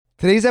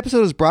Today's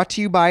episode is brought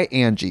to you by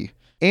Angie.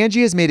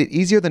 Angie has made it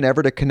easier than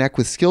ever to connect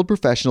with skilled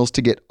professionals to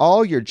get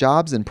all your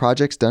jobs and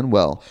projects done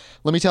well.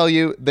 Let me tell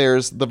you,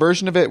 there's the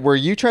version of it where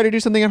you try to do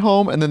something at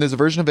home, and then there's a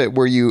version of it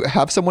where you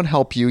have someone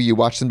help you, you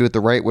watch them do it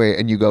the right way,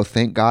 and you go,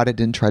 thank God I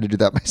didn't try to do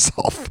that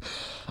myself.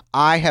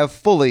 I have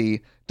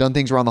fully done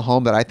things around the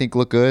home that I think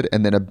look good,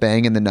 and then a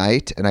bang in the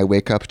night, and I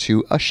wake up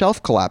to a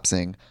shelf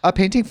collapsing, a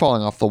painting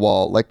falling off the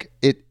wall.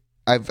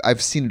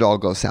 I've seen it all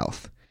go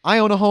south. I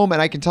own a home,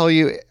 and I can tell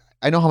you,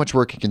 I know how much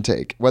work it can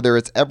take. Whether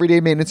it's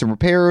everyday maintenance and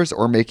repairs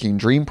or making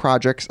dream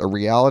projects a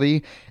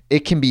reality,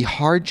 it can be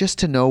hard just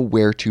to know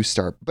where to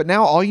start. But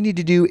now all you need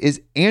to do is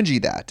Angie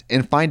that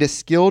and find a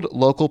skilled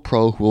local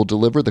pro who will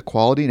deliver the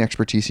quality and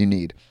expertise you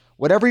need.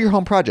 Whatever your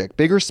home project,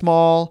 big or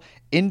small,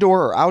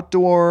 indoor or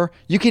outdoor,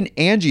 you can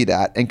Angie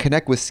that and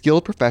connect with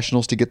skilled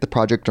professionals to get the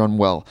project done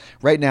well.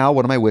 Right now,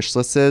 one of my wish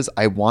lists is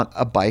I want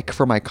a bike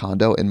for my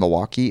condo in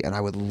Milwaukee, and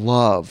I would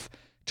love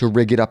to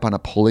rig it up on a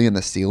pulley in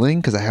the ceiling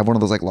because I have one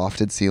of those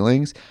lofted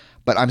ceilings,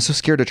 but I'm so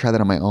scared to try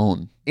that on my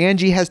own.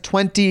 Angie has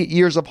 20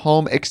 years of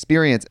home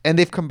experience, and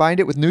they've combined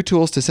it with new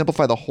tools to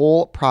simplify the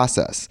whole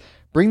process.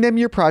 Bring them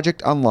your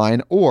project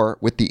online or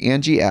with the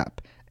Angie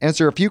app.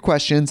 Answer a few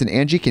questions and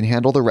Angie can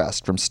handle the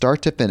rest from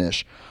start to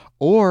finish,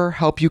 or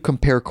help you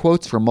compare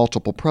quotes from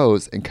multiple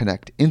pros and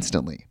connect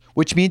instantly,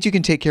 which means you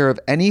can take care of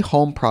any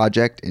home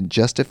project in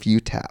just a few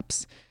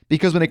taps.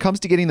 Because when it comes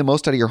to getting the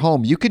most out of your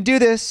home, you can do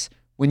this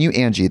when you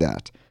Angie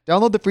that.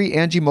 Download the free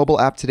Angie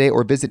mobile app today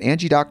or visit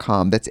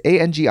Angie.com. That's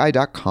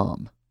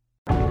ANGI.com.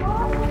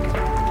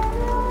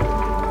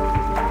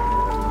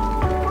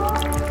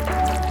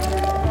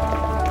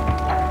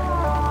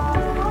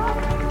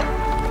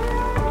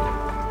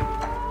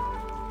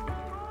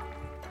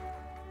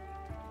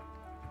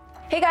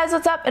 Hey guys,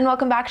 what's up? And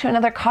welcome back to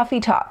another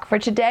Coffee Talk. For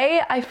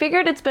today, I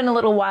figured it's been a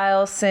little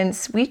while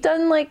since we've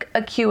done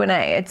a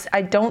Q&A.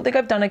 I don't think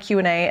I've done a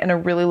Q&A in a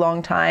really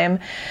long time.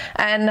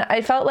 And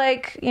I felt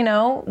like,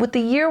 with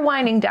the year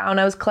winding down,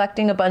 I was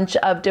collecting a bunch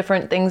of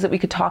different things that we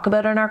could talk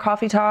about in our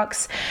Coffee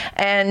Talks.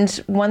 And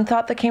one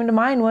thought that came to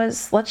mind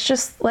was, let's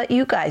just let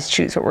you guys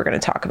choose what we're going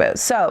to talk about.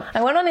 So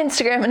I went on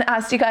Instagram and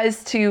asked you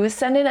guys to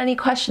send in any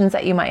questions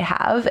that you might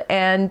have.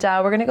 And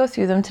we're going to go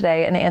through them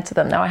today and answer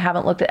them. Now, I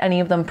haven't looked at any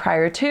of them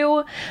prior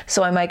to,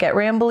 so I might get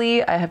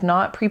rambly. I have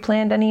not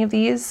pre-planned any of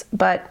these,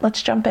 but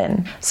let's jump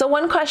in. So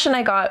one question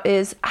I got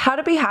is how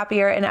to be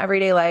happier in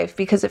everyday life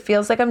because it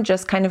feels like I'm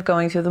just kind of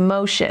going through the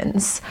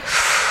motions.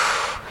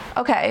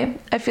 Okay,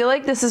 I feel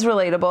like this is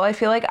relatable. I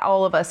feel like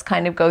all of us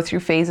kind of go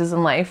through phases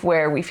in life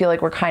where we feel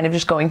like we're kind of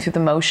just going through the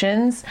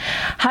motions.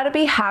 How to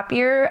be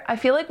happier, I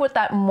feel like what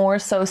that more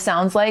so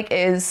sounds like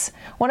is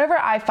whenever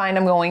I find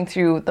I'm going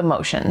through the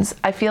motions,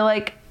 I feel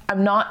like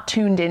I'm not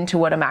tuned into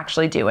what I'm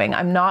actually doing.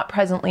 I'm not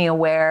presently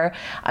aware.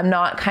 I'm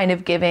not kind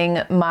of giving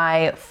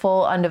my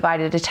full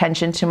undivided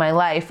attention to my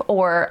life,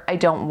 or I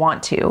don't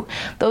want to.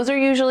 Those are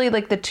usually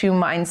the two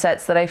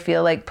mindsets that I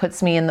feel like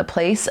puts me in the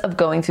place of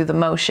going through the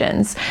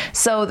motions.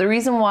 So the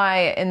reason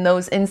why in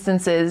those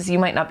instances you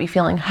might not be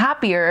feeling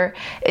happier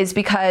is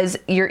because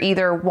you're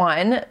either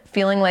one,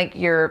 feeling like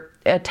your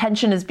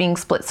attention is being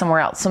split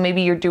somewhere else. So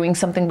maybe you're doing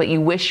something, but you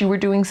wish you were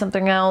doing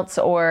something else,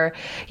 or,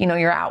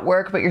 you're at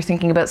work, but you're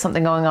thinking about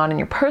something going on in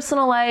your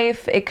personal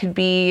life. It could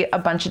be a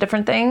bunch of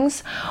different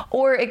things,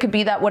 or it could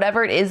be that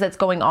whatever it is that's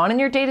going on in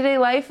your day-to-day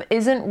life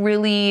isn't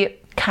really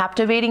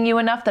captivating you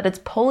enough that it's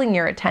pulling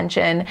your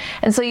attention.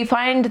 And so you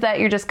find that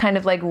you're just kind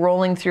of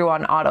rolling through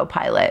on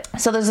autopilot.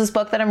 So there's this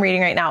book that I'm reading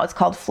right now. It's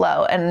called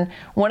Flow. And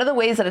one of the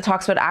ways that it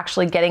talks about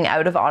actually getting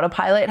out of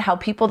autopilot, how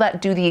people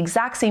that do the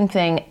exact same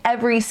thing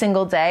every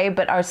single day,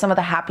 but are some of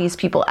the happiest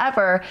people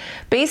ever,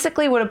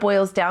 basically what it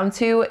boils down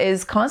to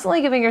is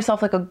constantly giving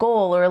yourself a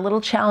goal or a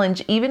little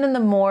challenge, even in the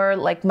more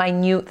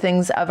minute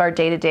things of our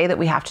day-to-day that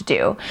we have to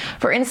do.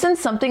 For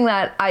instance, something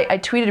that I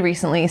tweeted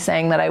recently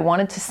saying that I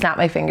wanted to snap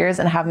my fingers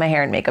and have my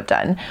hair and makeup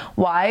done.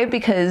 Why?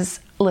 Because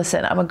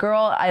listen, I'm a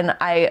girl and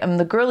I am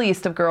the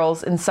girliest of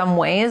girls in some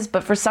ways,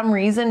 but for some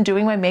reason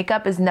doing my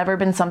makeup has never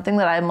been something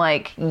that I'm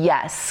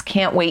yes,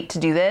 can't wait to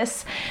do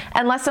this,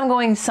 unless I'm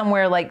going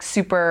somewhere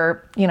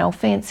super,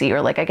 fancy,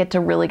 or I get to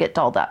really get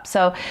dolled up.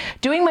 So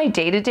doing my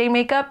day-to-day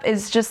makeup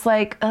is just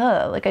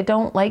I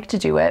don't like to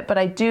do it, but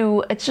I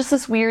do. It's just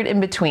this weird in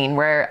between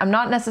where I'm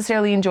not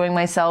necessarily enjoying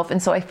myself,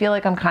 and so I feel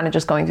like I'm kind of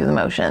just going through the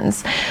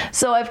motions.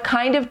 So I've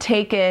kind of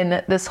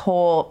taken this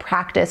whole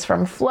practice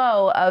from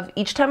Flow of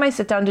each time I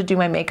sit down to do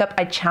my makeup,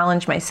 I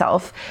challenge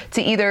myself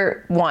to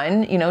either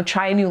one,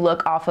 try a new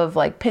look off of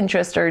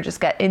Pinterest or just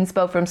get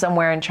inspo from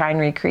somewhere and try and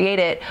recreate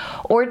it.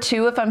 Or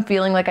two, if I'm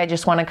feeling like I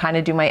just want to kind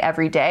of do my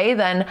everyday,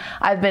 then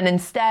I've been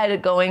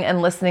instead going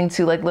and listening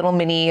to little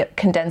mini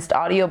condensed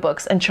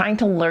audiobooks and trying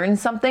to learn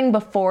something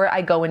before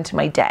I go into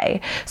my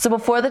day. So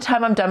before the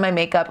time I'm done my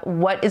makeup,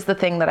 what is the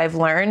thing that I've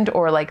learned,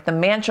 or the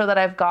mantra that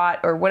I've got,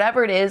 or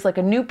whatever it is,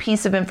 a new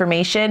piece of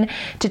information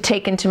to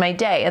take into my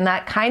day. And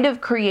that kind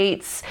of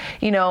creates,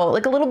 a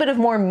little bit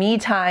of more me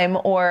time,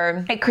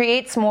 or it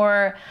creates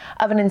more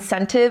of an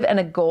incentive and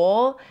a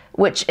goal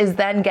which is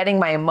then getting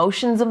my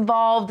emotions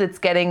involved. It's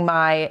getting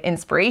my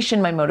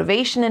inspiration, my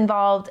motivation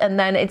involved, and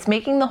then it's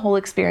making the whole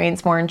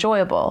experience more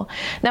enjoyable.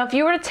 Now, if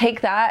you were to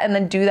take that and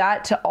then do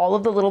that to all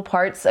of the little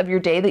parts of your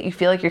day that you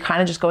feel like you're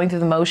kind of just going through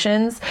the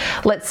motions,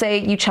 let's say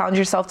you challenge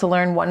yourself to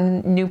learn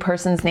one new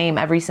person's name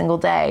every single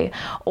day,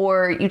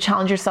 or you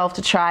challenge yourself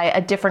to try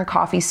a different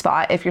coffee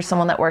spot if you're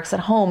someone that works at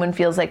home and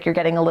feels like you're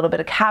getting a little bit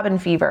of cabin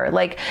fever.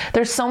 Like,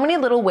 there's so many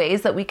little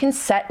ways that we can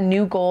set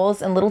new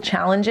goals and little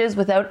challenges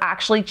without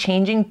actually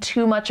changing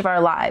too much of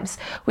our lives.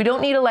 We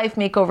don't need a life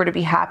makeover to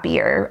be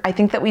happier. I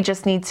think that we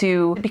just need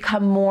to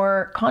become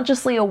more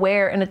consciously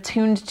aware and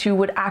attuned to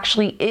what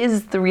actually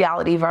is the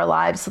reality of our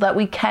lives so that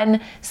we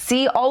can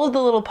see all of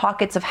the little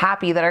pockets of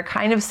happy that are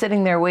kind of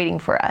sitting there waiting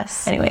for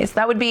us. Anyways,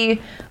 that would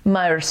be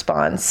my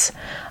response.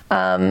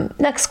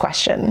 Next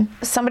question.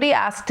 Somebody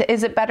asked,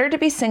 is it better to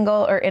be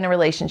single or in a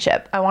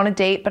relationship? I want to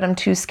date, but I'm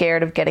too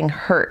scared of getting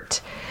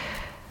hurt.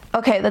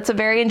 Okay, that's a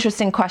very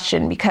interesting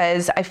question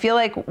because I feel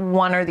like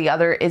one or the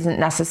other isn't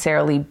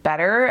necessarily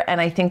better.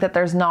 And I think that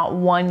there's not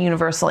one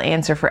universal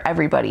answer for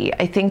everybody.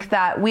 I think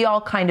that we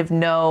all kind of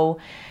know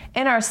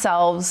in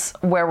ourselves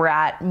where we're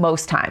at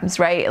most times,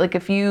 right? Like,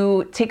 if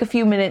you take a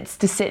few minutes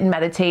to sit and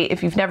meditate,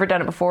 if you've never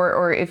done it before,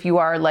 or if you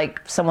are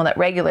like someone that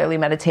regularly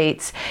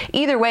meditates,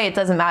 either way, it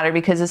doesn't matter,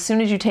 because as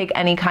soon as you take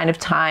any kind of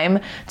time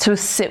to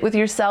sit with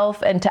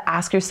yourself and to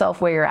ask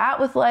yourself where you're at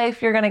with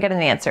life, you're going to get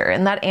an answer.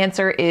 And that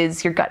answer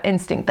is your gut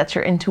instinct. That's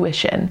your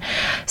intuition.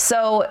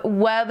 So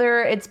whether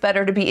it's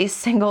better to be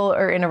single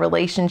or in a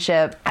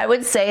relationship, I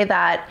would say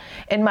that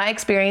in my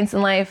experience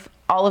in life,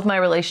 all of my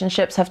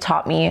relationships have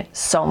taught me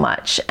so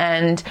much,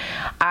 and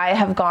I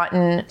have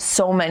gotten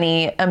so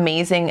many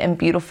amazing and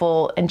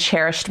beautiful and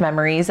cherished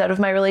memories out of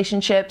my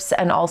relationships,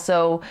 and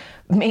also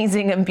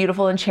amazing and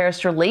beautiful and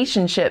cherished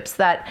relationships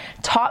that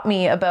taught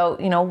me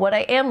about, what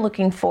I am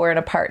looking for in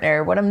a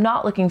partner, what I'm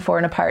not looking for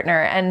in a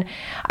partner. And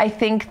I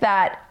think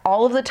that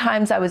all of the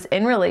times I was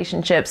in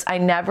relationships, I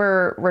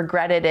never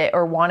regretted it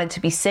or wanted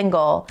to be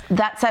single.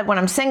 That said, when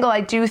I'm single,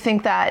 I do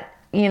think that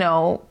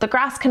the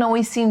grass can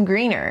always seem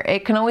greener.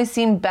 It can always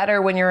seem better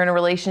when you're in a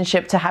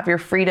relationship to have your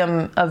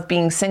freedom of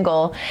being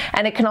single.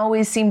 And it can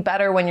always seem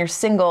better when you're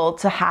single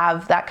to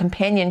have that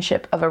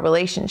companionship of a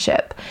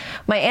relationship.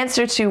 My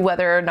answer to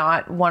whether or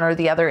not one or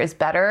the other is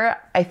better,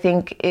 I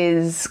think,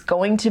 is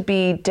going to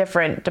be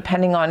different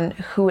depending on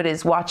who it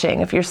is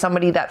watching. If you're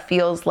somebody that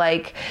feels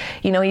like,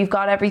 you've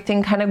got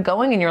everything kind of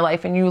going in your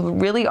life and you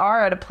really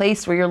are at a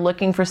place where you're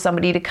looking for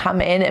somebody to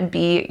come in and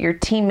be your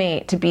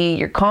teammate, to be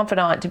your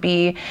confidant, to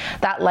be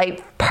that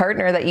life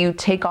partner that you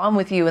take on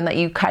with you and that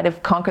you kind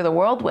of conquer the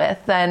world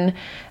with, then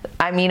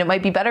it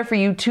might be better for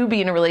you to be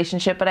in a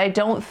relationship, but I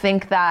don't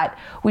think that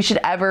we should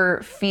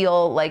ever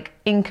feel like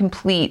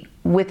incomplete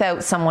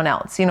without someone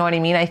else. You know what I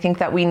mean? I think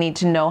that we need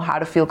to know how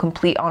to feel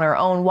complete on our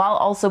own while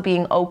also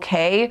being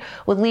okay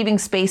with leaving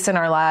space in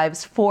our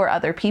lives for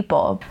other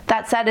people.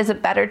 That said, is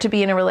it better to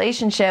be in a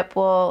relationship?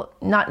 Well,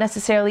 not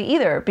necessarily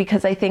either,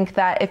 because I think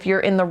that if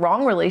you're in the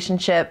wrong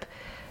relationship,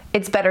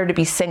 it's better to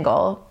be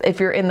single. If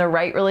you're in the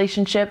right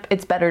relationship,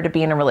 it's better to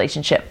be in a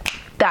relationship.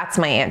 That's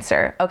my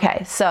answer.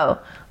 Okay, so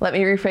let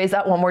me rephrase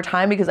that one more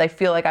time because I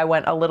feel like I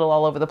went a little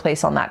all over the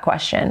place on that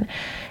question.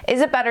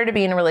 Is it better to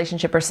be in a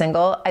relationship or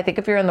single? I think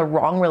if you're in the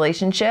wrong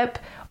relationship,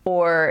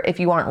 or if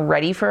you aren't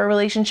ready for a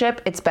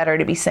relationship, it's better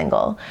to be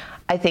single.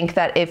 I think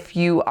that if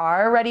you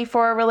are ready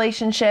for a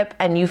relationship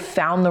and you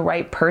found the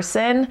right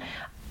person,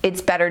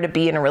 it's better to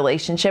be in a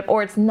relationship,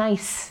 or it's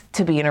nice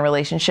to be in a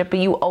relationship, but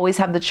you always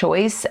have the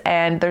choice,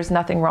 and there's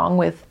nothing wrong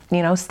with,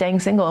 staying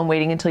single and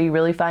waiting until you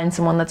really find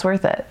someone that's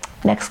worth it.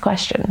 Next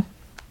question.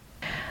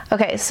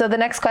 Okay, so the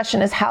next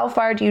question is, how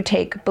far do you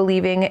take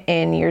believing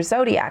in your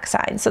zodiac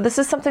sign? So this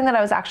is something that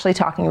I was actually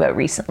talking about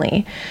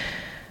recently.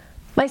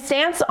 My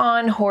stance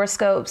on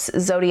horoscopes,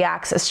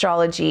 zodiacs,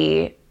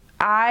 astrology,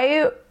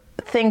 I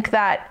think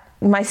that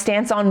my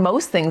stance on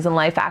most things in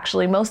life,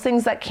 actually, most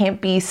things that can't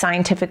be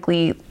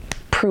scientifically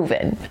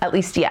proven, at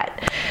least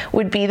yet,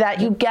 would be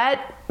that you get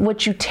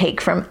what you take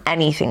from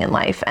anything in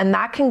life. And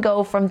that can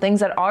go from things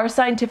that are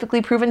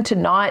scientifically proven to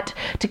not,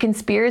 to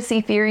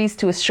conspiracy theories,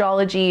 to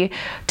astrology,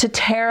 to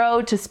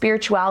tarot, to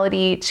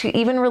spirituality, to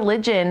even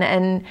religion,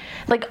 and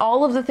like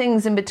all of the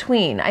things in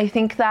between. I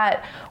think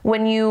that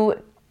when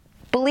you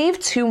believe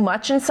too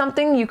much in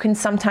something, you can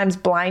sometimes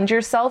blind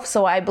yourself.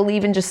 So I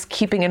believe in just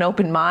keeping an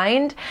open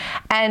mind.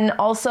 And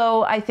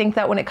also, I think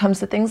that when it comes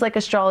to things like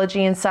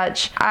astrology and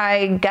such,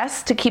 I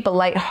guess to keep a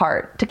light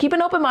heart, to keep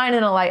an open mind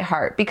and a light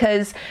heart,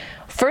 because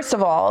first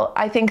of all,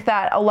 I think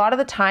that a lot of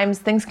the times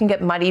things can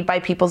get muddied by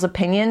people's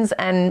opinions,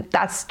 and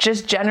that's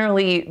just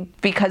generally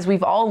because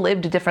we've all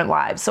lived different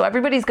lives. So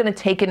everybody's going to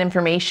take in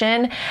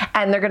information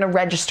and they're going to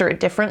register it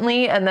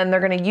differently, and then they're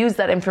going to use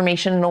that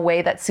information in a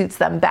way that suits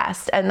them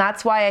best. And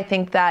that's why I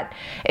think that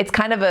it's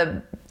kind of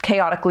a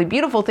chaotically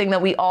beautiful thing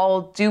that we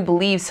all do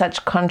believe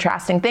such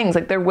contrasting things.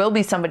 Like there will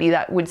be somebody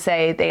that would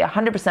say they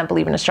 100%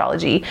 believe in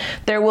astrology.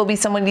 There will be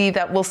somebody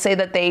that will say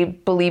that they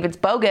believe it's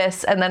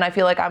bogus. And then I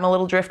feel like I'm a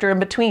little drifter in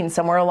between,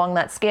 somewhere along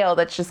that scale.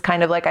 That's just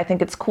kind of like, I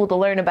think it's cool to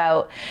learn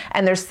about.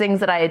 And there's things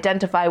that I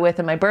identify with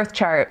in my birth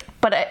chart,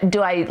 but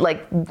do I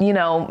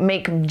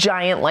make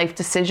giant life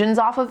decisions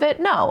off of it?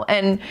 No.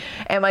 And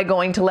am I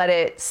going to let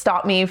it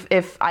stop me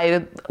if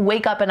I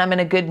wake up and I'm in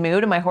a good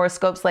mood and my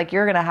horoscope's like,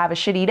 you're going to have a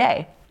shitty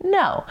day?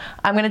 No,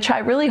 I'm going to try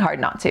really hard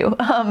not to.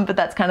 But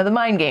that's kind of the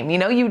mind game.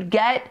 You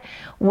get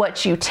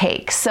what you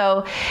take.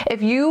 So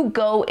if you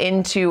go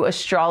into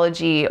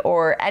astrology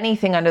or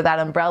anything under that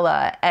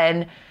umbrella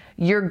and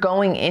you're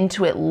going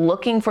into it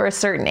looking for a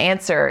certain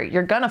answer,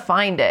 you're going to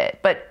find it.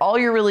 But all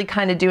you're really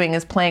kind of doing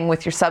is playing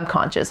with your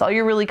subconscious. All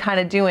you're really kind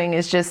of doing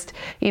is just,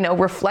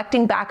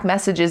 reflecting back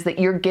messages that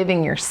you're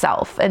giving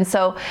yourself. And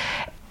so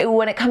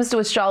when it comes to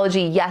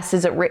astrology, yes,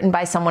 is it written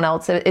by someone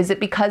else? Is it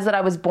because that I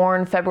was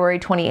born February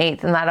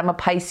 28th and that I'm a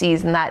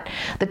Pisces and that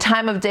the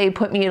time of day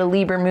put me at a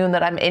Libra moon,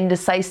 that I'm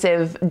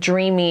indecisive,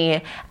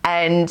 dreamy,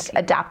 and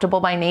adaptable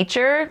by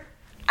nature?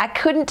 I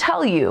couldn't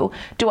tell you.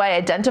 Do I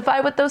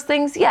identify with those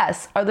things?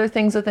 Yes. Are there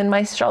things within my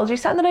astrology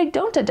sign that I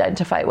don't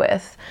identify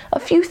with? A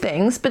few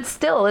things, but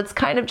still, it's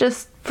kind of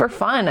just for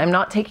fun. I'm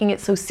not taking it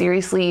so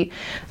seriously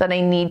that I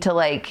need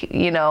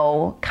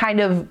to kind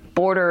of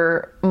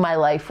border my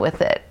life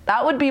with it.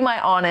 That would be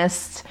my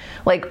honest,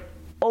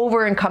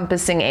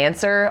 over-encompassing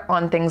answer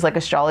on things like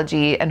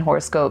astrology and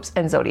horoscopes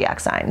and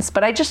zodiac signs.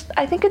 But I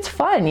think it's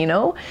fun,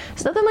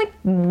 It's nothing like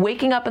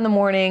waking up in the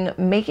morning,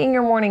 making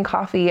your morning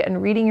coffee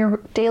and reading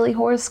your daily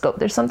horoscope.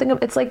 There's something,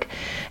 it's like,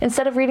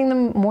 instead of reading the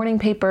morning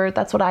paper,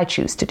 that's what I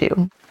choose to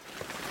do.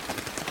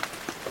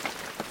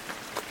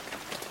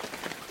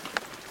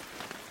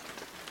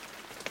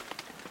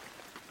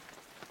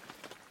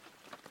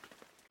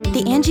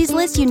 The Angie's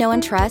List you know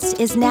and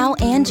trust is now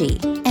Angie,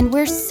 and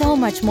we're so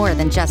much more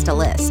than just a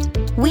list.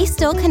 We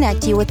still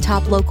connect you with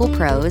top local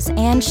pros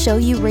and show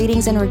you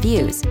ratings and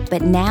reviews,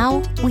 but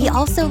now we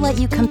also let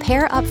you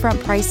compare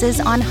upfront prices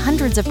on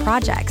hundreds of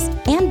projects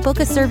and book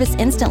a service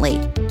instantly.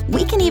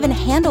 We can even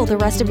handle the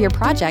rest of your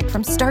project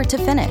from start to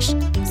finish.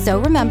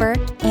 So remember,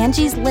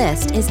 Angie's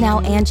List is now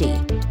Angie,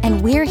 and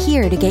we're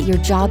here to get your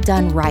job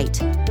done right.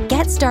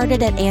 Get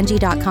started at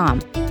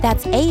Angie.com.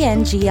 That's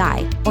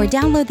ANGI, or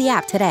download the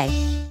app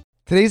today.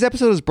 Today's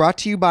episode is brought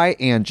to you by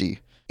Angie.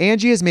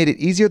 Angie has made it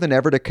easier than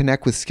ever to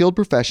connect with skilled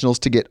professionals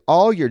to get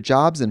all your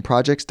jobs and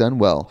projects done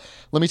well.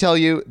 Let me tell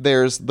you,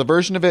 there's the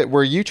version of it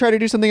where you try to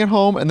do something at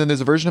home, and then there's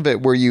a version of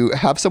it where you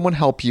have someone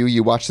help you,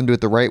 you watch them do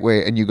it the right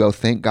way, and you go,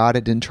 thank God I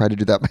didn't try to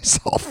do that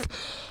myself.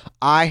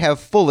 I have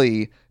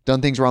fully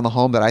done things around the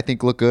home that I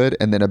think look good,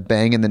 and then a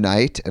bang in the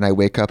night, and I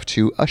wake up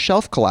to a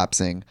shelf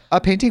collapsing, a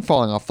painting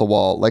falling off the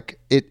wall.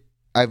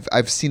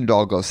 I've seen it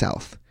all go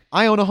south.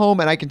 I own a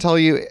home, and I can tell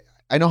you,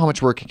 I know how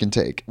much work it can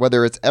take.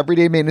 Whether it's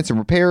everyday maintenance and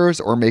repairs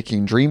or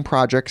making dream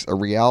projects a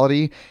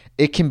reality,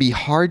 it can be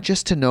hard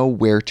just to know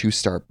where to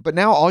start. But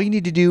now all you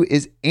need to do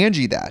is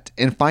Angie that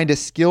and find a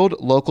skilled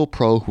local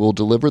pro who will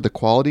deliver the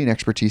quality and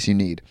expertise you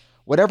need.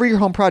 Whatever your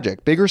home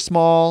project, big or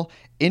small,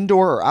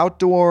 indoor or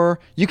outdoor,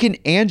 you can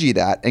Angie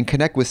that and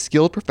connect with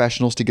skilled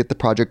professionals to get the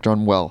project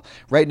done well.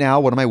 Right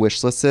now, one of my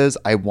wish lists is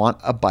I want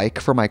a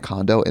bike for my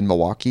condo in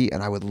Milwaukee,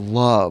 and I would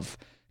love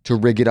to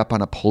rig it up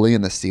on a pulley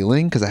in the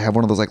ceiling because I have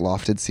one of those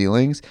lofted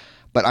ceilings,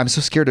 but I'm so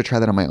scared to try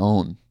that on my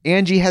own.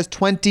 Angie has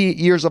 20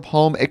 years of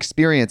home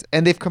experience,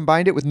 and they've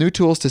combined it with new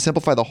tools to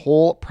simplify the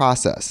whole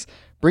process.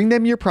 Bring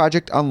them your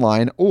project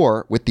online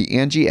or with the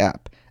Angie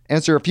app.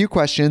 Answer a few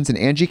questions and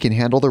Angie can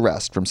handle the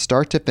rest from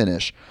start to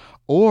finish,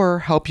 or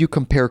help you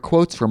compare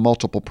quotes from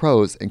multiple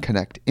pros and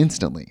connect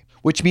instantly,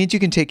 which means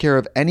you can take care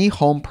of any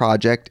home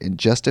project in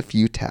just a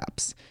few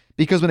taps.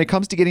 Because when it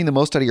comes to getting the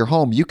most out of your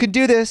home, you can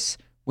do this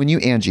when you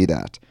Angie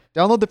that.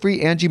 Download the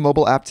free Angie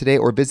mobile app today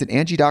or visit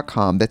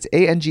Angie.com. That's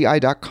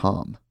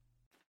ANGI.com.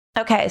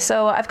 Okay,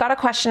 so I've got a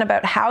question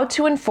about how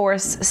to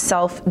enforce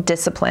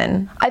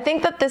self-discipline. I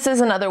think that this is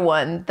another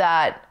one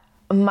that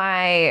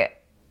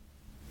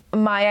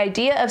my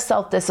idea of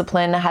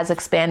self-discipline has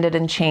expanded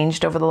and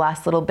changed over the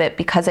last little bit,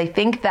 because I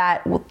think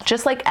that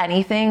just like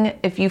anything,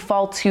 if you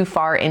fall too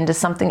far into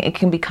something, it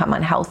can become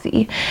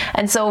unhealthy.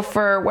 And so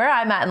for where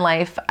I'm at in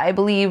life, I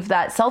believe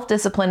that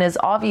self-discipline is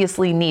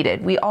obviously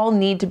needed. We all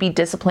need to be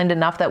disciplined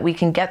enough that we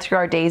can get through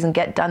our days and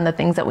get done the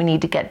things that we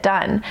need to get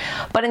done.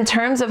 But in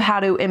terms of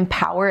how to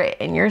empower it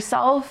in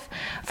yourself,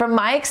 from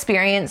my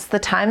experience, the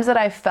times that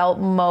I felt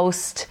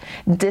most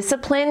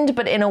disciplined,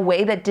 but in a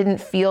way that didn't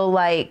feel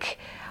like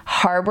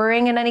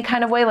harboring in any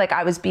kind of way, like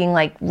I was being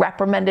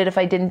reprimanded if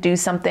I didn't do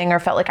something or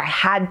felt like I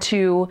had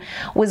to,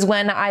 was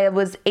when I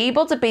was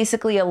able to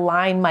basically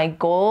align my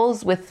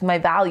goals with my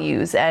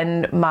values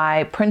and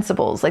my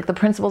principles, like the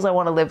principles I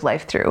want to live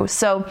life through.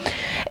 So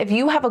if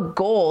you have a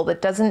goal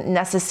that doesn't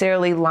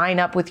necessarily line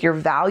up with your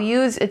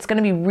values, it's going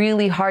to be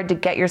really hard to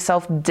get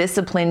yourself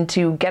disciplined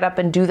to get up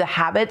and do the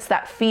habits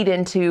that feed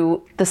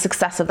into the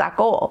success of that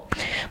goal.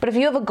 But if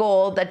you have a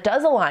goal that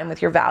does align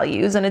with your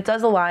values and it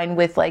does align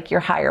with your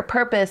higher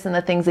purpose purpose and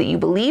the things that you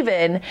believe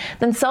in,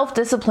 then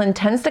self-discipline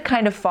tends to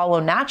kind of follow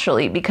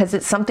naturally because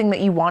it's something that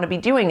you want to be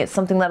doing. It's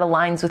something that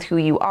aligns with who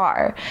you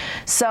are.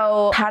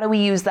 So how do we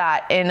use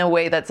that in a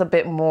way that's a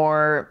bit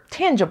more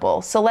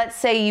tangible? So let's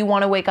say you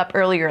want to wake up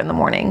earlier in the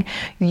morning.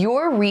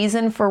 Your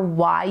reason for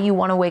why you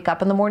want to wake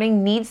up in the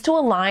morning needs to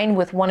align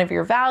with one of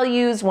your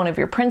values, one of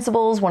your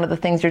principles, one of the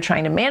things you're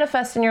trying to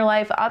manifest in your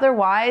life.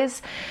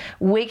 Otherwise,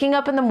 waking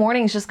up in the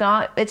morning is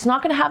it's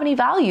not going to have any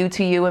value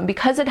to you. And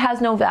because it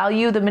has no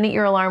value, the minute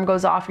your alarm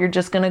goes off, you're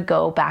just going to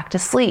go back to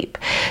sleep.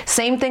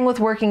 Same thing with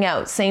working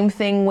out. Same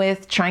thing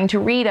with trying to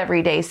read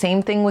every day.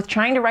 Same thing with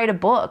trying to write a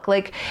book.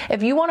 Like,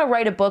 if you want to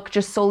write a book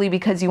just solely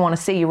because you want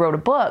to say you wrote a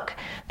book,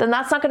 then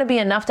that's not going to be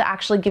enough to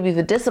actually give you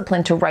the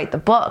discipline to write the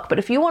book. But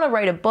if you want to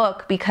write a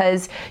book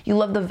because you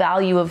love the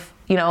value of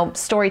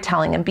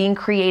storytelling and being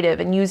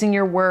creative and using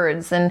your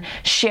words and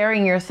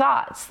sharing your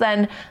thoughts,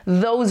 then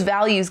those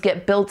values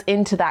get built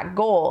into that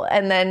goal.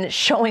 And then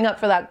showing up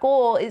for that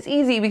goal is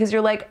easy because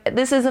you're like,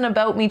 this isn't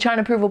about me trying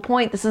to prove a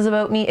point. This is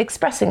about me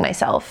expressing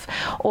myself.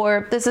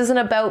 Or this isn't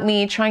about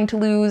me trying to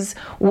lose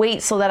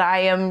weight so that I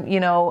am,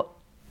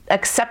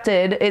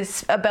 accepted.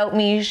 It's about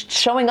me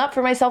showing up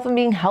for myself and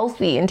being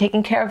healthy and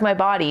taking care of my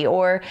body.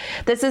 Or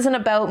this isn't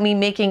about me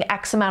making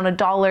X amount of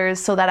dollars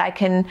so that I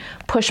can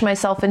push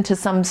myself into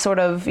some sort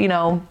of,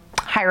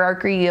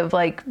 hierarchy of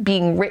like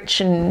being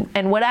rich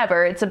and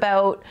whatever. It's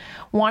about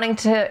wanting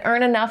to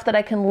earn enough that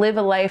I can live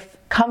a life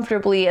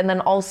comfortably and then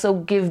also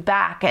give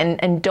back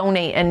and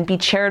donate and be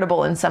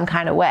charitable in some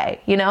kind of way,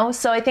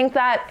 So I think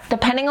that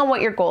depending on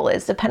what your goal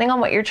is, depending on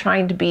what you're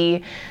trying to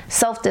be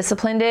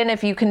self-disciplined in,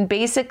 if you can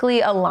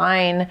basically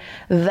align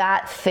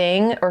that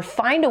thing or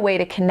find a way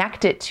to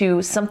connect it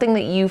to something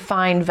that you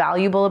find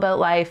valuable about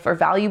life or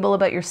valuable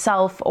about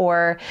yourself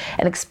or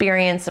an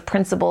experience, a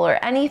principle, or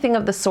anything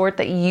of the sort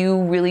that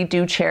you really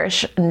do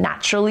cherish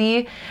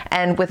naturally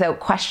and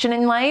without question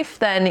in life,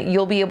 then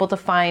you'll be able to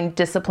find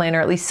discipline or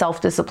at least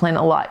self-discipline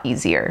a lot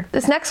easier.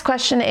 This next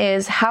question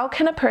is, how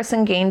can a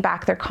person gain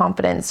back their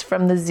confidence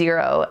from the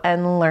zero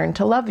and learn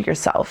to love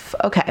yourself?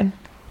 Okay.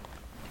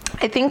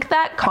 I think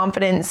that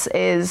confidence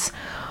is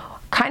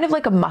kind of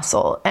like a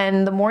muscle,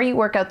 and the more you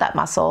work out that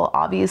muscle,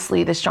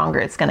 obviously the stronger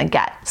it's going to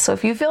get. So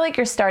if you feel like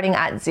you're starting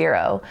at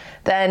zero,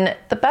 then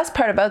the best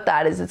part about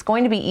that is it's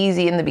going to be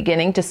easy in the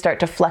beginning to start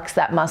to flex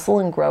that muscle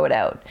and grow it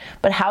out.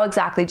 But how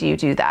exactly do you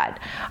do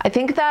that? I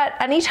think that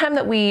anytime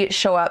that we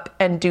show up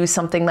and do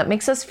something that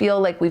makes us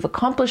feel like we've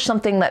accomplished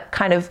something that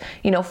kind of,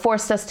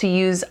 forced us to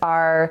use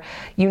our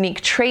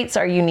unique traits,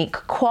 our unique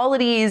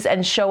qualities,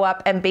 and show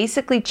up and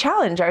basically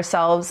challenge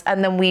ourselves,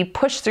 and then we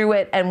push through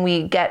it and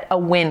we get a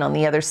win on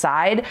the other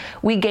side,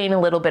 we gain a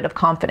little bit of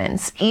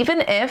confidence. Even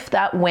if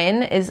that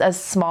win is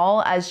as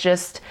small as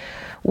just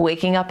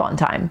waking up on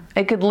time.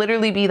 It could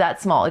literally be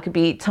that small. It could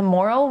be,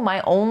 tomorrow,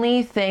 my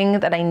only thing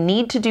that I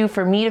need to do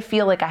for me to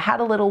feel like I had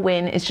a little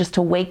win is just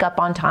to wake up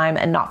on time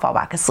and not fall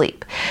back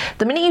asleep.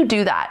 The minute you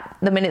do that,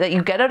 the minute that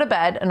you get out of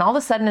bed and all of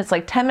a sudden it's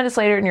like 10 minutes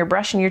later and you're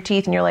brushing your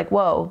teeth and you're like,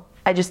 whoa,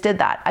 I just did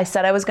that. I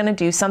said I was going to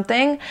do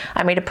something.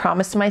 I made a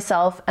promise to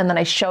myself, and then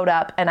I showed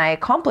up and I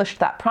accomplished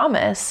that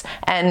promise.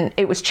 And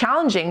it was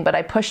challenging, but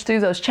I pushed through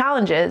those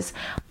challenges.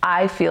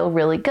 I feel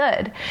really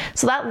good.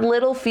 So that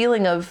little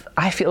feeling of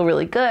I feel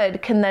really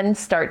good can then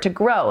start to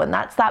grow, and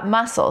that's that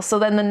muscle. So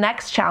then the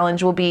next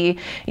challenge will be,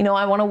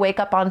 I want to wake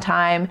up on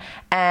time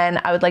and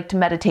I would like to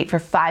meditate for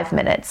 5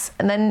 minutes.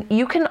 And then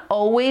you can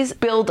always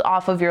build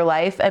off of your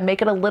life and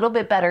make it a little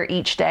bit better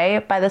each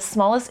day by the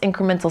smallest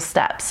incremental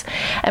steps.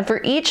 And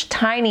for each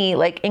tiny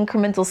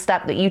incremental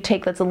step that you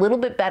take that's a little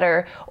bit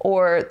better,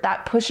 or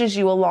that pushes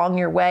you along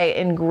your way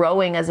in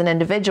growing as an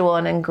individual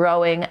and in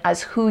growing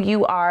as who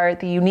you are,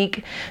 the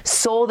unique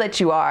soul that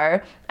you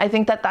are, I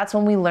think that that's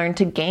when we learn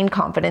to gain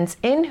confidence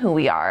in who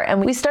we are.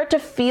 And we start to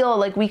feel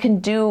like we can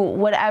do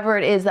whatever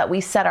it is that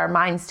we set our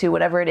minds to,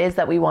 whatever it is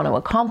that we want to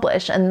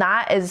accomplish. And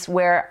that is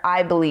where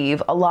I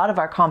believe a lot of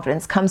our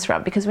confidence comes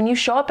from. Because when you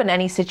show up in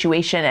any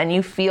situation and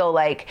you feel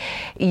like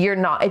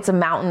it's a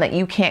mountain that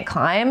you can't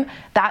climb,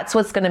 that's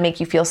what's going to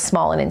make you feel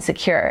small and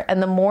insecure. And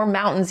the more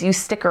mountains you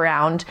stick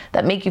around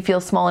that make you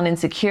feel small and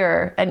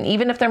insecure, and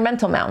even if they're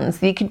mental mountains,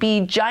 they could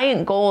be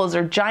giant goals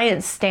or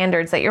giant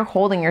standards that you're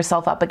holding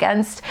yourself up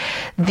against.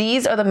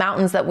 These are the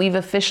mountains that we've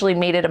officially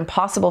made it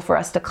impossible for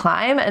us to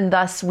climb, and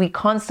thus we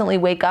constantly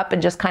wake up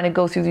and just kind of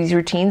go through these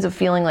routines of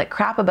feeling like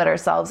crap about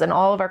ourselves, and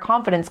all of our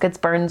confidence gets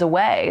burned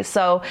away.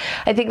 So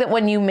I think that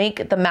when you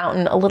make the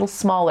mountain a little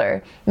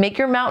smaller, make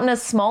your mountain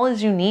as small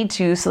as you need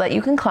to so that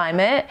you can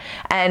climb it,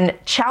 and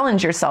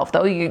challenge yourself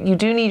though. You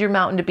do need your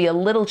mountain to be a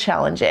little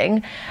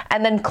challenging,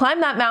 and then climb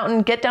that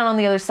mountain, get down on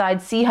the other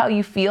side, see how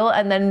you feel,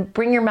 and then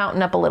bring your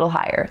mountain up a little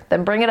higher,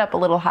 then bring it up a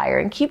little higher,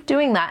 and keep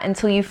doing that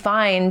until you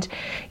find,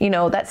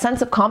 that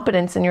sense of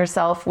confidence in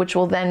yourself, which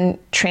will then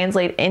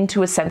translate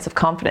into a sense of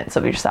confidence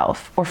of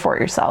yourself or for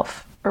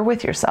yourself or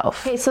with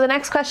yourself. Okay, so the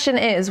next question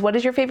is, what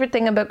is your favorite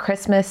thing about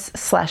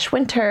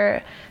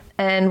Christmas/winter?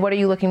 And what are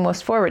you looking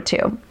most forward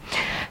to?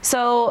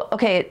 So,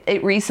 okay,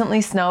 it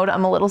recently snowed.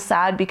 I'm a little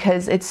sad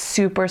because it's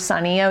super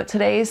sunny out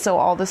today, so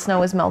all the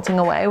snow is melting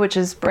away, which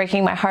is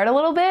breaking my heart a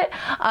little bit.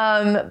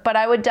 But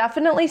I would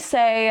definitely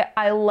say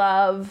I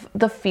love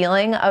the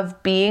feeling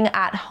of being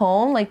at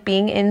home, like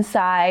being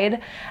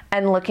inside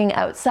and looking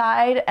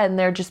outside and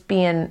there just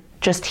being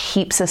just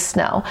heaps of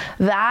snow.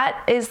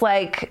 That is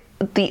like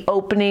the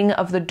opening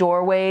of the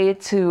doorway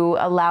to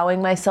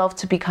allowing myself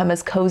to become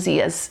as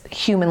cozy as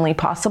humanly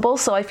possible.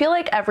 So I feel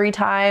like every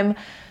time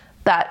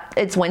that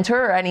it's winter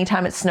or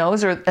anytime it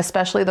snows, or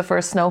especially the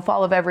first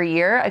snowfall of every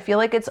year, I feel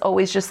like it's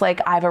always just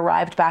like I've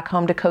arrived back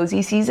home to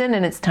cozy season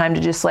and it's time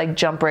to just like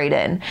jump right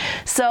in.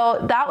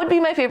 So that would be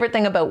my favorite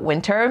thing about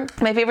winter.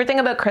 My favorite thing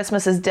about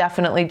Christmas is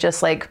definitely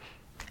just like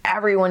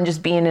everyone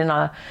just being in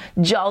a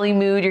jolly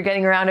mood. You're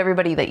getting around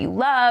everybody that you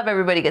love.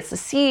 Everybody gets to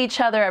see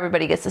each other.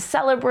 Everybody gets to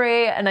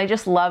celebrate. And I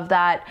just love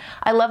that.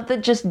 I love the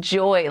just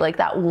joy, like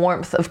that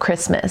warmth of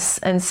Christmas.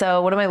 And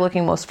so what am I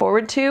looking most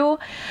forward to?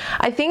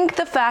 I think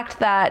the fact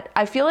that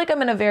I feel like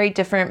I'm in a very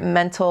different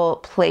mental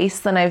place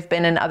than I've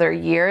been in other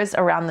years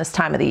around this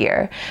time of the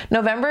year.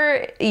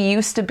 November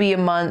used to be a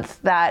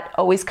month that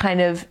always kind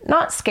of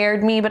not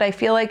scared me, but I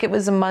feel like it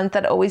was a month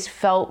that always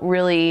felt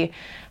really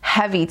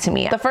heavy to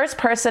me. The first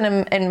person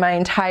in my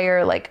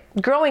entire, like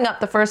growing up,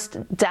 the first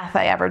death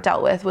I ever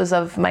dealt with was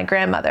of my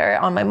grandmother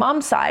on my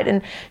mom's side,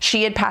 and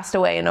she had passed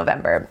away in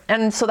November.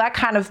 And so that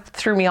kind of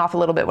threw me off a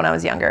little bit when I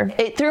was younger.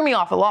 It threw me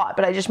off a lot,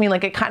 but I just mean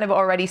like it kind of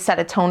already set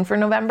a tone for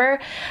November.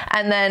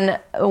 And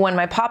then when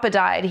my papa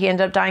died, he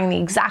ended up dying the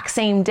exact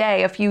same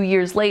day a few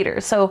years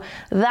later. So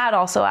that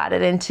also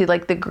added into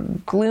like the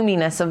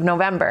gloominess of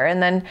November.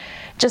 And then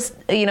just,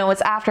 you know,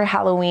 it's after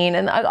Halloween,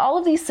 and all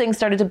of these things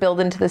started to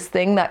build into this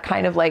thing that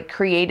kind of like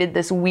created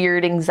this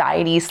weird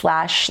anxiety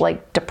 /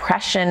 like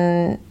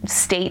depression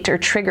state or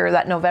trigger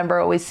that November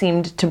always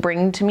seemed to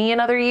bring to me in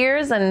other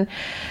years. And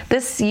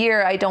this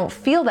year I don't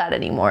feel that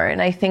anymore.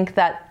 And I think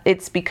that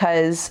it's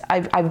because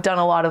I've done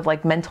a lot of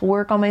like mental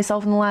work on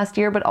myself in the last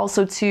year, but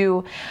also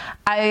too,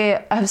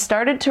 I have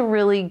started to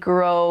really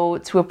grow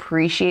to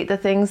appreciate the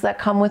things that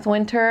come with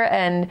winter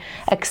and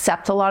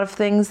accept a lot of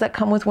things that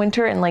come with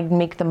winter and like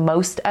make the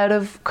most out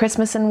of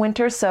Christmas and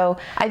winter. So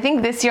I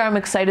think this year I'm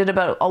excited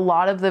about a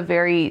lot of the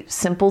very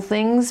simple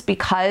things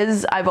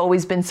because I've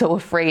always been so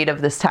afraid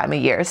of this time of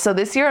year. So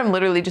this year I'm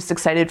literally just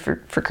excited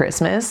for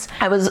Christmas.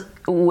 I was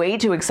way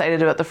too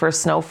excited about the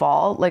first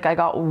snowfall. Like I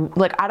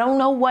don't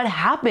know what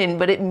happened,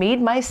 but it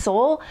made my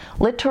soul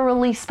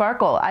literally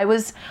sparkle. I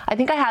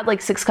think I had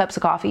like 6 cups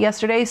of coffee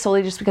yesterday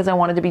solely just because I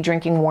wanted to be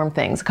drinking warm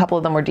things. A couple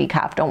of them were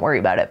decaf, don't worry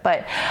about it.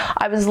 But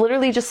I was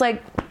literally just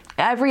like,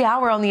 every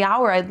hour on the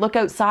hour, I'd look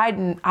outside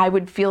and I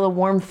would feel a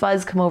warm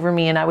fuzz come over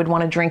me and I would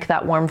want to drink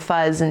that warm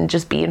fuzz and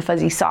just be in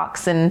fuzzy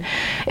socks. And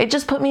it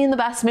just put me in the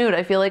best mood.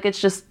 I feel like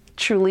it's just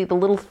truly the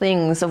little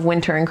things of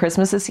winter and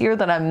Christmas this year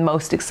that I'm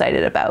most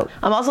excited about.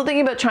 I'm also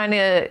thinking about trying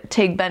to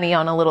take Benny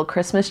on a little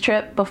Christmas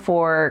trip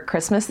before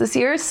Christmas this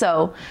year.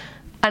 So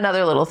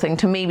another little thing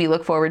to maybe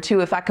look forward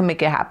to if I can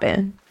make it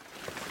happen.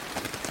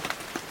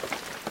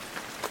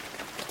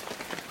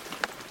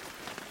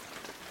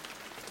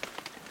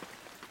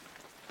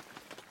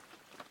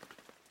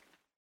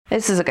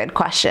 This is a good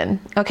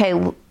question. Okay,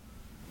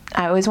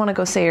 I always want to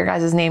go say your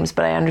guys' names,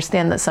 but I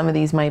understand that some of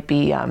these might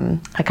be,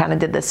 I kind of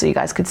did this so you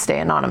guys could stay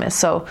anonymous,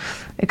 so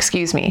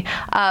excuse me.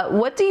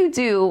 What do you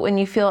do when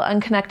you feel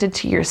unconnected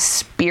to your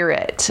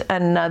spirit?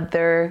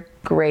 Another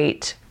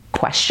great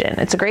question.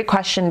 It's a great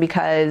question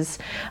because,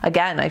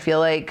 again, I feel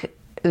like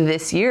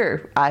this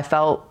year I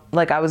felt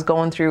like I was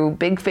going through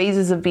big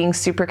phases of being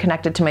super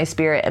connected to my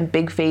spirit and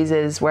big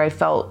phases where I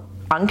felt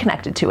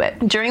unconnected to it.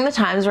 During the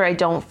times where I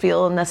don't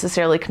feel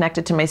necessarily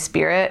connected to my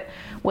spirit,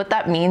 what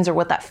that means or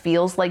what that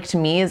feels like to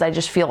me is I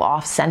just feel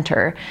off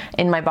center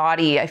in my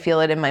body. I feel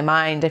it in my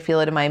mind. I feel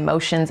it in my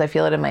emotions. I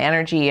feel it in my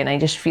energy. And I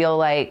just feel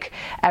like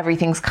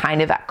everything's kind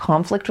of at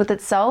conflict with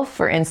itself.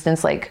 For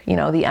instance, like, you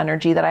know, the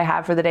energy that I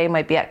have for the day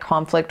might be at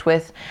conflict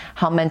with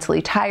how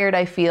mentally tired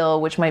I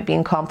feel, which might be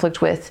in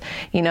conflict with,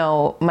 you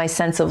know, my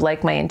sense of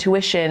like my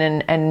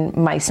intuition and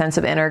my sense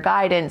of inner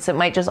guidance. It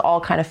might just all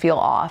kind of feel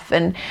off.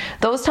 And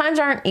those times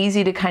aren't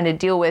easy to kind of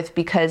deal with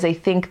because I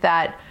think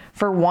that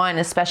for one,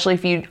 especially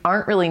if you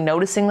aren't really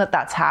noticing that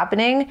that's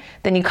happening,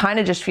 then you kind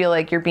of just feel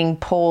like you're being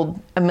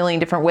pulled a million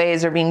different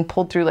ways or being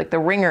pulled through like the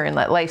ringer and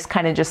that life's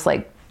kind of just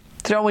like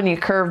throwing you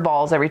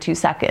curveballs every 2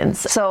 seconds.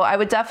 So I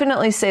would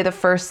definitely say the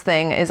first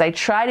thing is I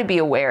try to be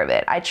aware of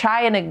it. I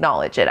try and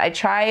acknowledge it. I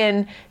try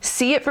and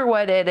see it for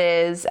what it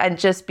is and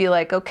just be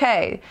like,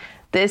 okay,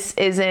 this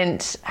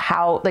isn't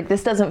how, like,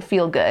 this doesn't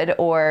feel good,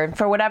 or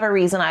for whatever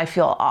reason I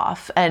feel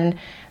off. And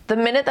the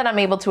minute that I'm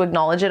able to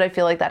acknowledge it, I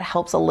feel like that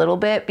helps a little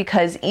bit,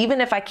 because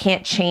even if I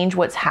can't change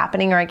what's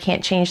happening or I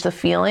can't change the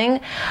feeling,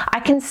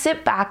 I can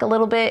sit back a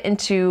little bit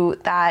into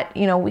that,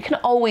 we can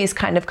always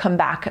kind of come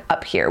back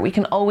up here. We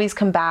can always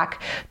come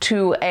back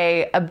to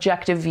a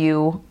objective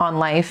view on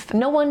life.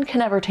 No one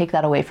can ever take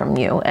that away from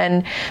you.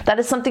 And that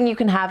is something you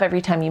can have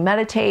every time you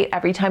meditate,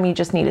 every time you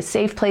just need a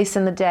safe place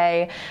in the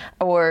day,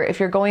 or if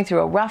you're going through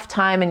a rough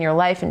time in your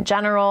life in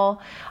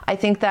general. I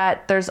think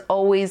that there's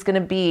always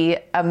going to be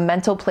a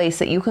mental place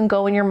that you can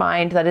go in your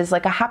mind that is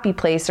like a happy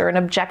place or an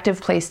objective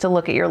place to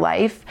look at your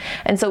life.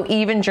 And so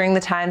even during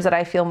the times that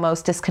I feel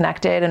most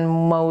disconnected and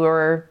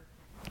more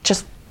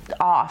just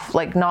off,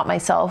 like not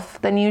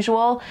myself than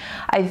usual,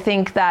 I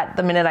think that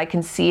the minute I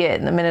can see it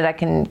and the minute I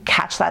can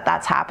catch that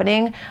that's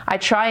happening, I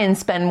try and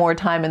spend more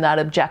time in that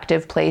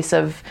objective place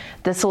of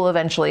this will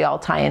eventually all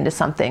tie into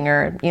something,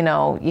 or,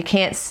 you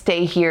can't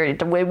stay here.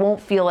 It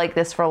won't feel like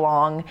this for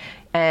long.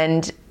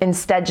 And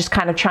instead just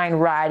kind of try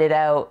and ride it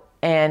out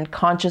and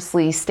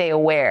consciously stay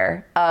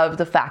aware of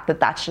the fact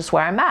that that's just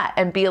where I'm at,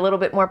 and be a little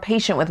bit more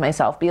patient with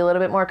myself, be a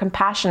little bit more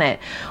compassionate,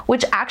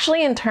 which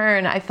actually in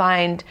turn, I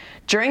find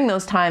during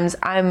those times,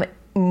 I'm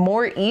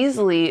more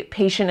easily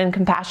patient and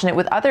compassionate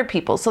with other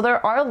people. So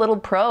there are little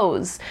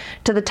pros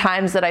to the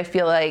times that I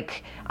feel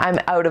like I'm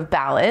out of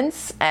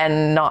balance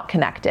and not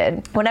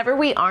connected. Whenever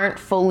we aren't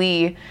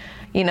fully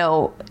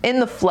in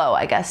the flow,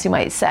 I guess you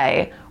might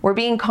say, we're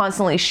being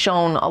constantly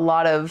shown a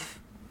lot of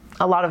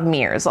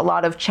mirrors, a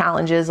lot of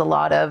challenges, a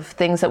lot of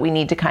things that we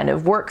need to kind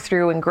of work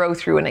through and grow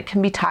through. And it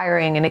can be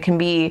tiring and it can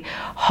be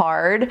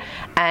hard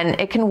and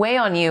it can weigh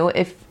on you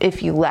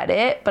if you let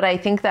it. But I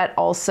think that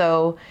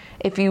also,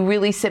 if you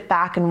really sit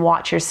back and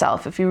watch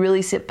yourself, if you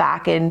really sit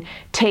back and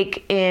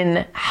take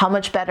in how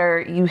much better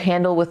you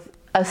handle with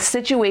a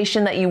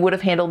situation that you would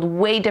have handled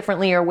way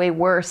differently or way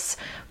worse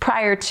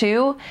prior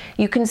to,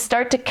 you can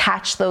start to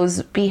catch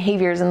those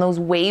behaviors and those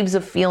waves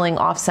of feeling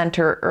off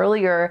center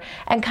earlier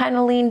and kind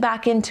of lean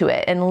back into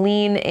it and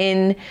lean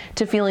in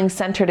to feeling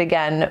centered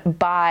again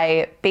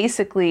by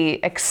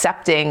basically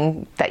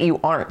accepting that you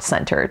aren't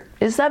centered.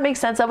 Does that make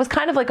sense? That was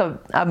kind of like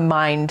a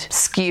mind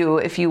skew,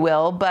 if you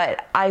will,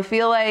 but I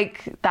feel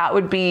like that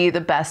would be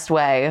the best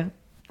way.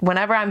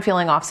 Whenever I'm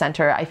feeling off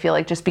center, I feel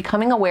like just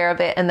becoming aware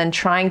of it and then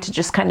trying to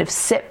just kind of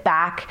sit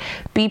back,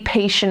 be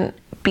patient,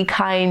 be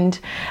kind,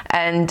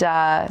 and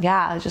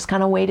just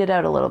kind of wait it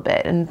out a little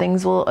bit, and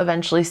things will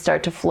eventually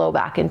start to flow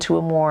back into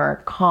a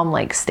more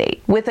calm-like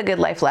state with a good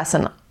life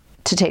lesson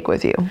to take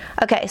with you.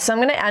 Okay, so I'm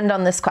going to end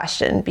on this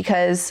question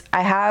because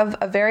I have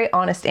a very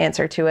honest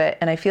answer to it,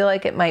 and I feel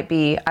like it might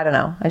be, I don't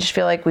know, I just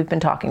feel like we've been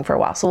talking for a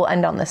while, so we'll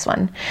end on this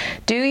one.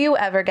 Do you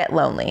ever get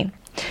lonely?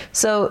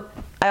 So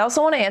I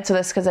also want to answer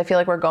this because I feel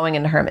like we're going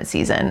into hermit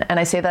season, and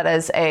I say that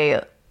as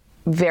a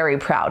very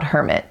proud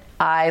hermit.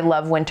 I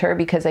love winter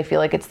because I feel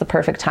like it's the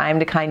perfect time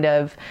to kind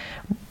of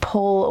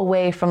pull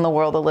away from the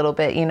world a little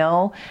bit,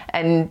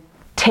 and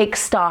take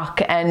stock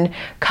and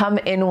come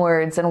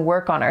inwards and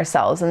work on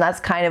ourselves. And that's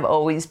kind of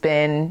always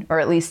been,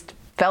 or at least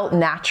felt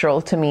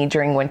natural to me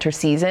during winter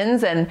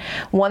seasons. And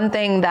one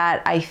thing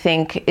that I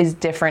think is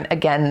different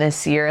again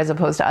this year as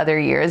opposed to other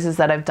years is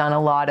that I've done a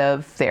lot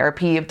of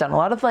therapy. I've done a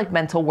lot of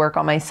mental work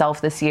on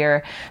myself this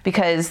year,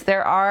 because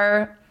there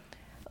are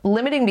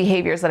limiting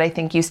behaviors that I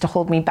think used to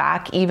hold me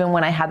back even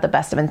when I had the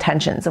best of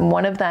intentions. And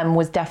one of them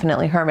was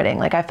definitely hermiting.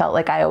 I felt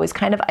like I always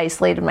kind of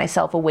isolated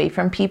myself away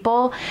from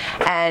people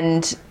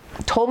and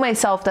told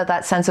myself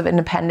that sense of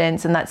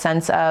independence and that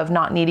sense of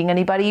not needing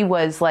anybody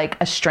was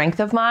a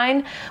strength of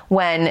mine.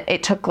 When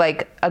it took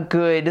a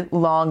good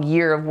long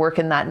year of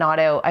working that knot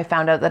out, I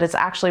found out that it's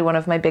actually one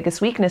of my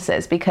biggest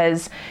weaknesses,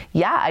 because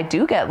I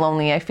do get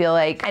lonely. I feel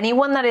like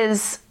anyone that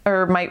is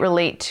or might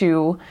relate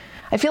to,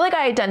 I feel like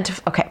I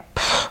identify, okay,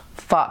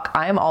 fuck,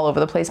 I am all over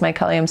the place, Mike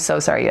Kelly. I'm so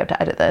sorry you have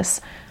to edit this.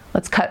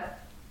 Let's cut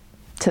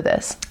to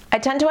this. I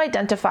tend to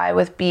identify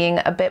with being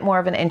a bit more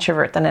of an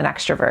introvert than an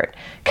extrovert.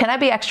 Can I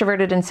be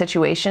extroverted in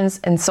situations,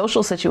 in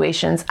social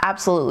situations?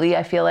 Absolutely.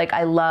 I feel like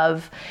I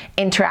love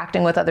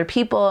interacting with other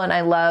people, and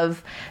I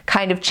love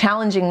kind of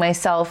challenging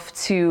myself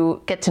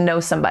to get to know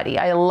somebody.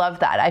 I love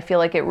that. I feel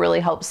like it really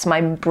helps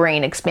my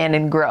brain expand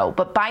and grow.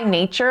 But by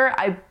nature,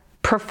 I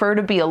prefer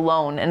to be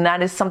alone, and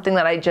that is something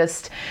that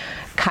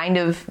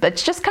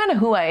that's just kind of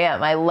who I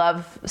am. I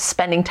love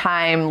spending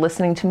time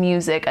listening to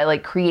music. I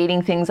like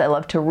creating things. I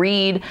love to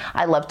read.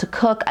 I love to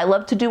cook. I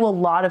love to do a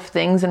lot of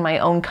things in my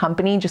own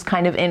company, just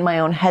kind of in my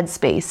own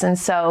headspace. And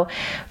so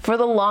for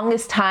the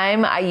longest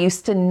time, I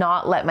used to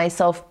not let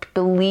myself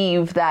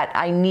believe that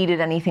I needed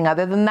anything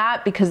other than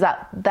that, because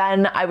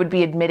then I would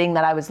be admitting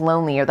that I was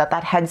lonely, or that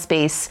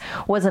headspace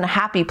wasn't a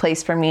happy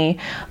place for me.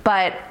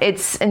 But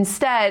it's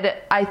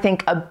instead, I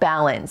think, a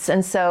balance.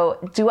 And so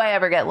do I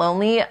ever get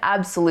lonely?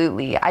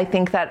 Absolutely. I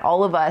think that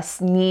all of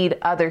us need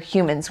other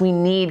humans. We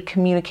need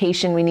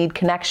communication. We need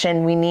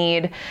connection. We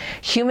need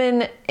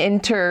human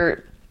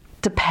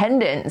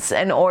dependence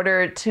in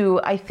order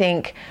to, I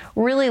think,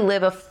 really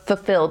live a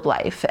fulfilled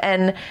life,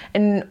 and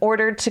in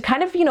order to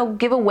kind of,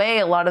 give away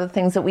a lot of the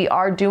things that we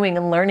are doing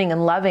and learning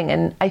and loving.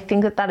 And I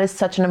think that that is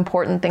such an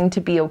important thing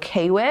to be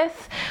okay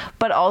with,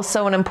 but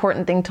also an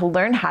important thing to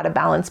learn how to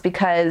balance,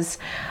 because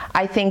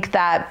I think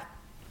that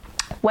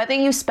whether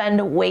you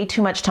spend way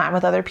too much time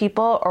with other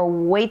people or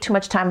way too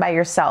much time by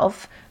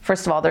yourself,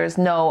 first of all, there's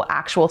no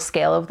actual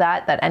scale of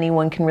that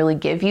anyone can really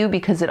give you,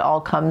 because it all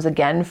comes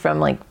again from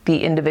like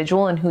the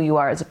individual and who you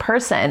are as a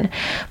person.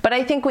 But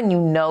I think when you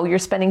know you're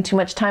spending too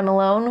much time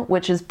alone,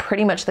 which is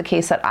pretty much the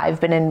case that I've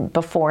been in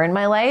before in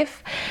my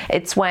life,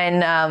 it's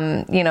when,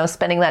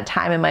 spending that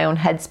time in my own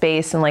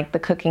headspace and like the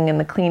cooking and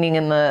the cleaning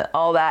and the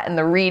all that and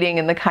the reading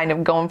and the kind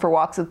of going for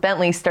walks with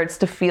Bentley starts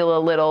to feel a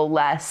little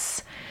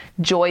less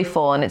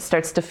joyful, and it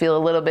starts to feel a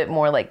little bit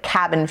more like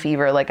cabin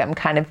fever, like I'm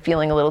kind of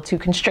feeling a little too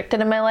constricted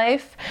in my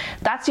life.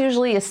 That's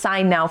usually a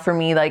sign now for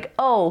me, like,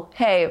 oh,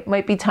 hey, it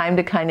might be time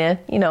to kind of,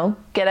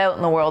 get out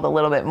in the world a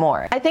little bit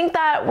more. I think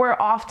that we're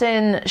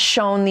often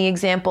shown the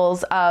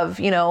examples of,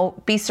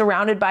 be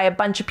surrounded by a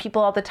bunch of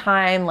people all the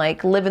time,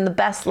 like living the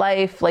best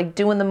life, like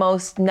doing the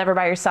most, never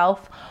by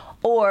yourself.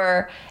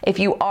 Or if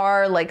you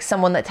are like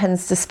someone that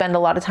tends to spend a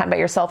lot of time by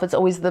yourself, it's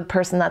always the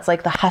person that's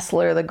like the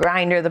hustler, the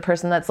grinder, the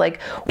person that's like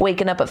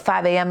waking up at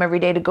 5 a.m. every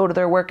day to go to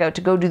their workout,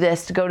 to go do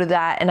this, to go to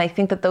that. And I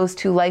think that those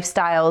two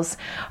lifestyles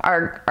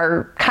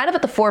are kind of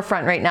at the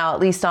forefront right now, at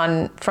least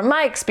from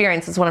my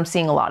experience, is what I'm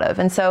seeing a lot of.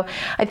 And so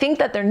I think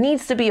that there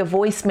needs to be a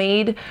voice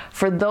made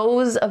for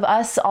those of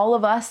us, all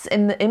of us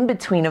in the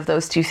in-between of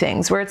those two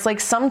things, where it's like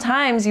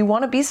sometimes you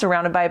want to be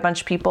surrounded by a bunch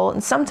of people,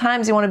 and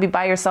sometimes you want to be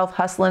by yourself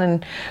hustling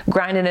and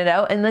grinding it out.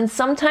 And then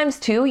sometimes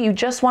too, you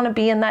just want to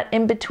be in that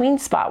in-between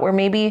spot where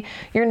maybe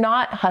you're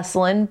not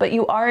hustling, but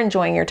you are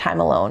enjoying your time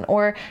alone,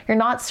 or you're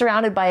not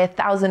surrounded by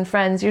 1,000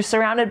 friends. You're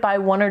surrounded by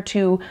 1 or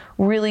 2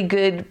 really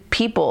good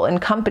people and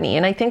company.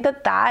 And I think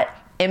that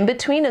in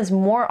between is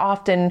more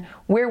often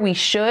where we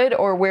should,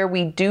 or where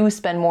we do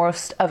spend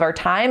most of our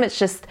time. It's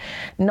just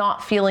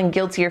not feeling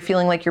guilty or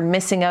feeling like you're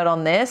missing out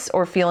on this,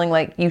 or feeling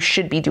like you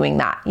should be doing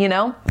that,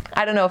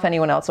 I don't know if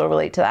anyone else will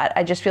relate to that.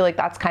 I just feel like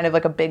that's kind of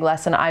like a big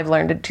lesson I've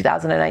learned in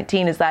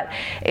 2019, is that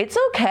it's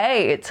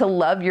okay to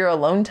love your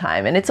alone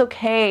time, and it's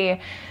okay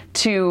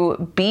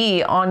to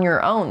be on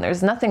your own.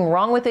 There's nothing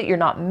wrong with it. You're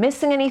not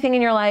missing anything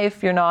in your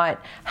life. You're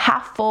not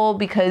half full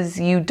because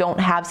you don't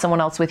have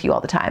someone else with you all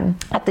the time.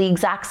 At the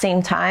exact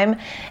same time,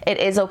 it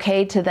is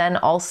okay to then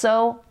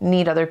also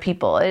need other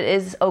people. It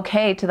is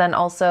okay to then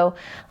also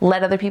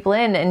let other people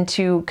in, and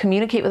to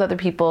communicate with other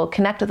people,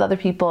 connect with other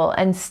people,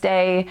 and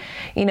stay,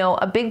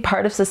 a big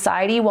part of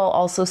society while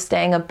also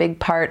staying a big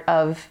part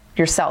of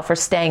yourself, or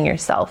staying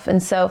yourself.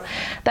 And so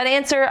that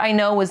answer, I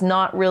know, was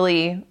not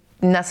really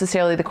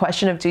necessarily the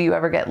question of do you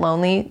ever get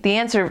lonely. The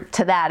answer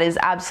to that is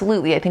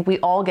absolutely. I think we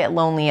all get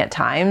lonely at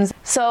times.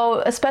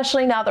 So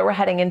especially now that we're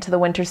heading into the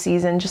winter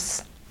season,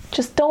 just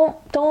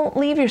don't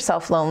leave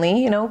yourself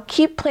lonely.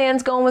 Keep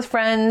plans going with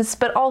friends,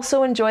 but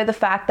also enjoy the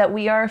fact that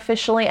we are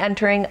officially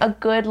entering a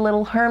good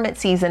little hermit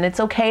season. It's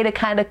okay to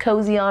kind of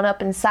cozy on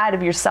up inside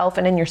of yourself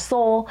and in your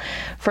soul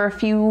for a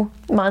few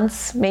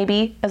months,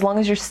 maybe, as long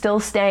as you're still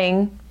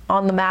staying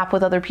on the map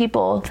with other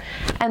people.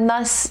 And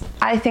thus,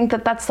 I think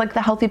that that's like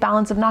the healthy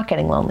balance of not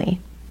getting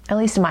lonely, at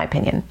least in my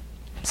opinion.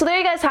 So there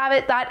you guys have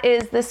it. That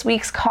is this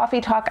week's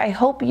Coffee Talk. I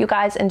hope you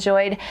guys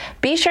enjoyed.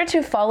 Be sure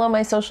to follow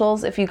my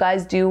socials if you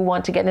guys do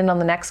want to get in on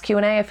the next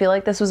Q&A. I feel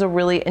like this was a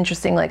really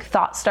interesting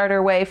thought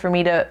starter way for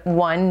me to,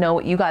 1, know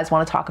what you guys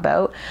want to talk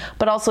about,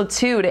 but also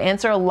 2, to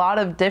answer a lot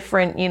of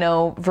different,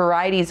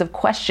 varieties of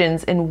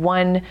questions in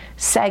one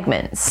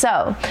segment.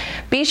 So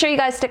be sure you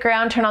guys stick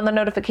around, turn on the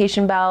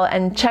notification bell,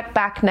 and check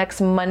back next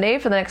Monday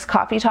for the next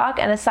Coffee Talk.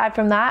 And aside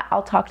from that,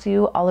 I'll talk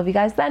to all of you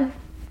guys then.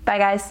 Bye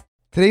guys.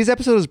 Today's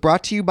episode is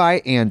brought to you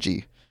by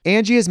Angie.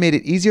 Angie has made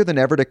it easier than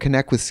ever to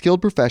connect with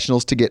skilled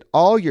professionals to get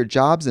all your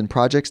jobs and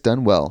projects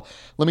done well.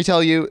 Let me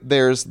tell you,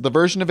 there's the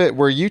version of it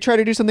where you try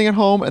to do something at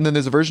home, and then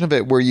there's a version of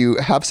it where you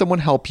have someone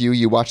help you,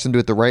 you watch them do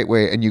it the right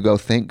way, and you go,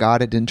 thank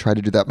God I didn't try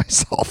to do that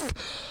myself.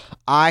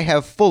 I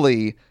have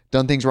fully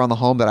done things around the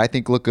home that I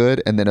think look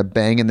good, and then a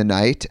bang in the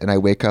night, and I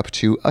wake up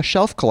to a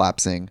shelf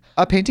collapsing,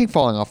 a painting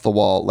falling off the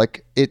wall.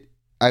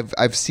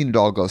 I've seen it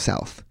all go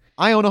south.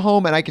 I own a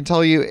home, and I can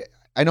tell you,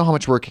 I know how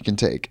much work it can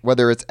take.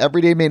 Whether it's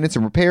everyday maintenance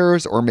and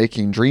repairs or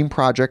making dream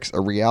projects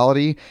a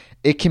reality,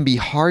 it can be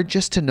hard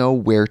just to know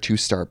where to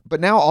start.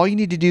 But now all you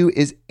need to do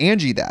is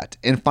Angie that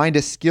and find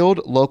a skilled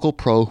local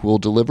pro who will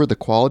deliver the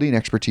quality and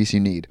expertise you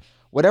need.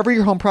 Whatever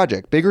your home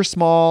project, big or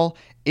small,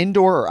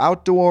 indoor or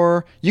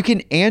outdoor, you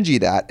can Angie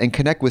that and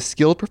connect with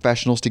skilled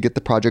professionals to get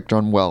the project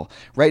done well.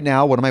 Right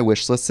now, one of my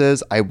wish lists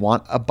is I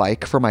want a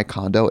bike for my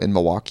condo in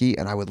Milwaukee,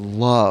 and I would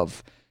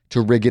love to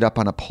rig it up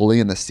on a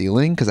pulley in the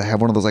ceiling because I have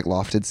one of those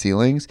lofted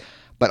ceilings,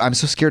 but I'm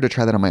so scared to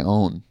try that on my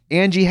own.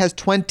 Angie has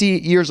 20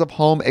 years of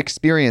home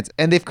experience,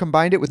 and they've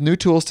combined it with new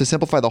tools to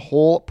simplify the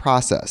whole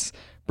process.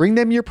 Bring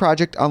them your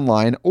project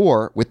online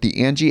or with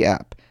the Angie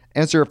app.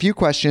 Answer a few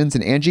questions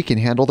and Angie can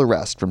handle the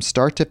rest from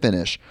start to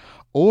finish.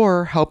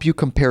 or help you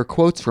compare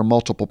quotes from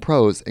multiple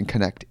pros and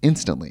connect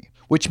instantly,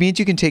 which means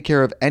you can take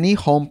care of any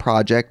home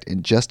project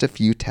in just a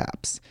few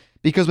taps.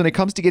 Because when it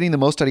comes to getting the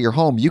most out of your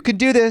home, you can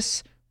do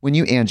this when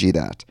you Angie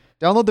that.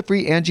 Download the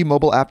free Angie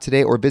mobile app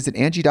today or visit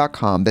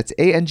Angie.com. That's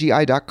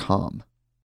ANGI.com.